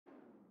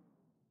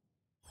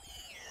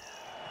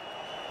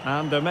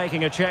And they're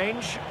making a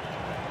change.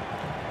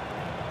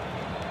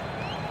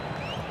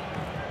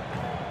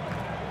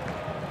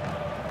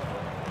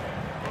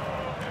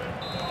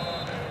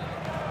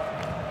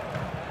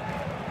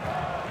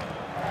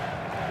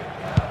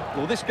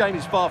 Well, this game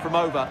is far from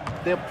over.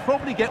 They'll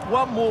probably get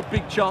one more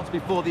big chance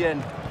before the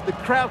end. The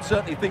crowd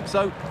certainly think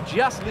so.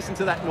 Just listen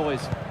to that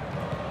noise.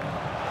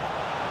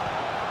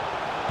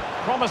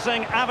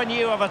 Promising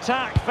avenue of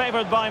attack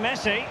favoured by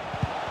Messi.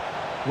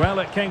 Well,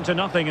 it came to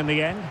nothing in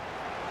the end.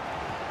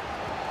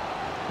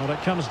 Well,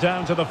 it comes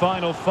down to the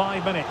final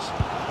 5 minutes.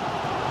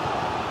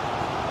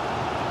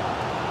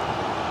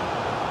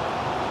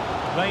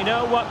 They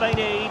know what they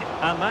need,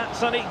 and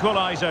that's an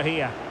equaliser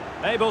here.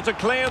 Able to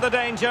clear the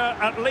danger,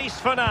 at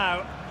least for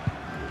now.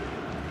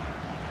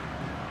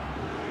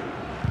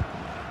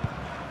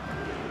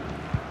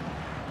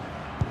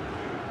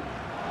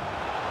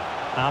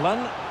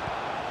 Allen.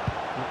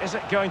 Is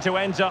it going to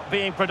end up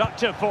being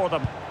productive for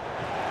them?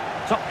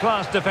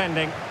 Top-class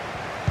defending.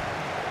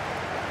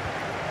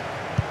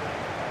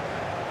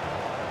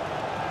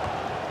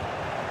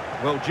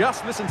 Well,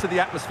 just listen to the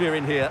atmosphere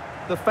in here.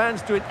 The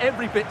fans doing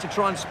every bit to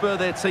try and spur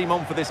their team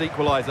on for this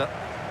equaliser.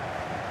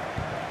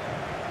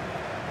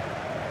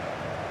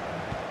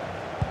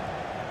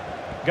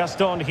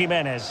 Gaston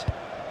Jimenez.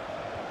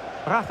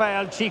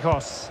 Rafael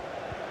Chicos.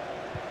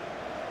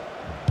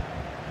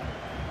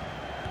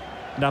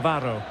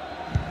 Navarro.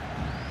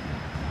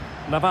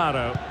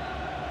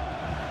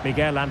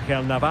 Miguel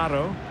Angel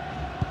Navarro.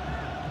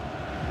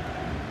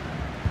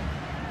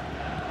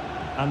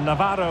 And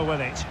Navarro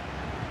with it.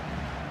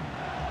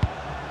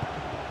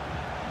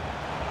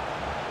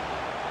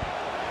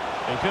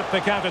 He could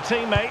pick out a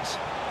teammate.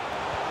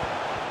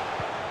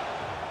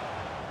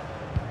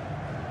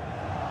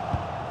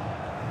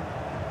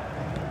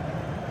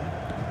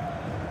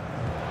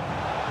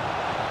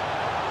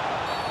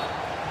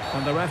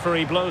 And the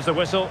referee blows the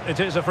whistle.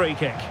 It is a free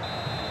kick.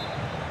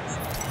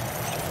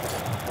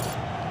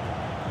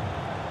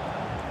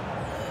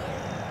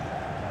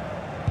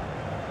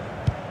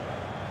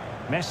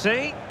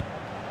 Messi.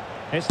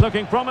 It's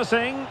looking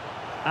promising.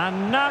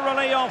 And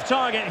narrowly off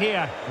target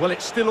here. Well,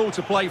 it's still all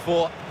to play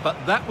for, but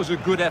that was a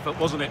good effort,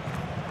 wasn't it?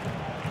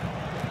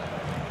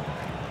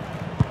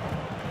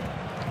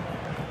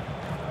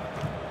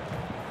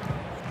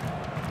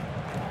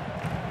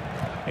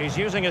 He's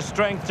using his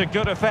strength to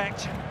good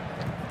effect.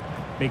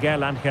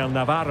 Miguel Angel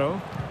Navarro.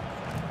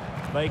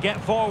 They get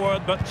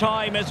forward, but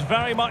time is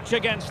very much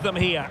against them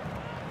here.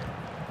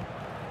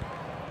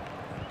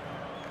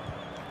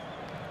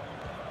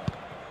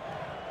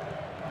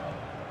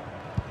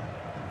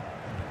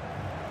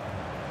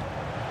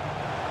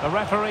 The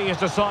referee has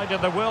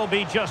decided there will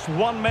be just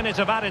 1 minute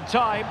of added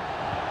time.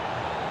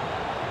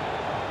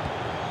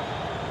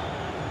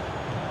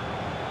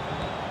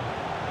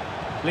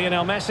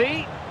 Lionel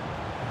Messi.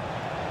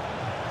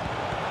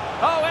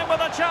 Oh, in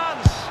with a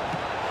chance!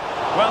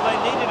 Well, they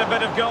needed a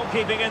bit of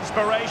goalkeeping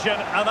inspiration,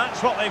 and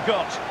that's what they've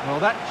got.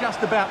 Well, that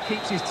just about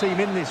keeps his team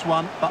in this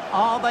one, but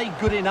are they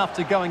good enough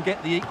to go and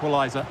get the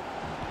equaliser?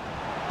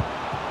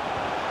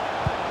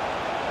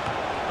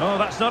 Oh,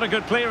 that's not a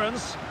good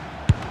clearance.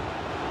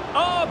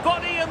 Oh,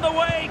 body in the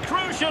way,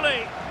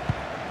 crucially.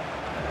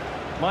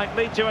 Might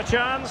lead to a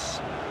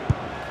chance.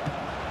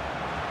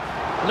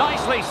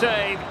 Nicely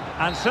saved.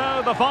 And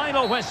so the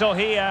final whistle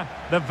here.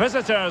 The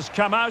visitors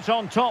come out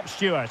on top,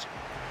 Stuart.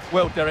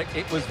 Well, Derek,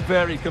 it was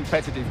very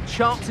competitive.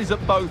 Chances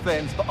at both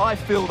ends, but I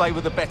feel they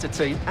were the better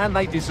team and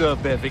they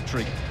deserved their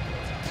victory.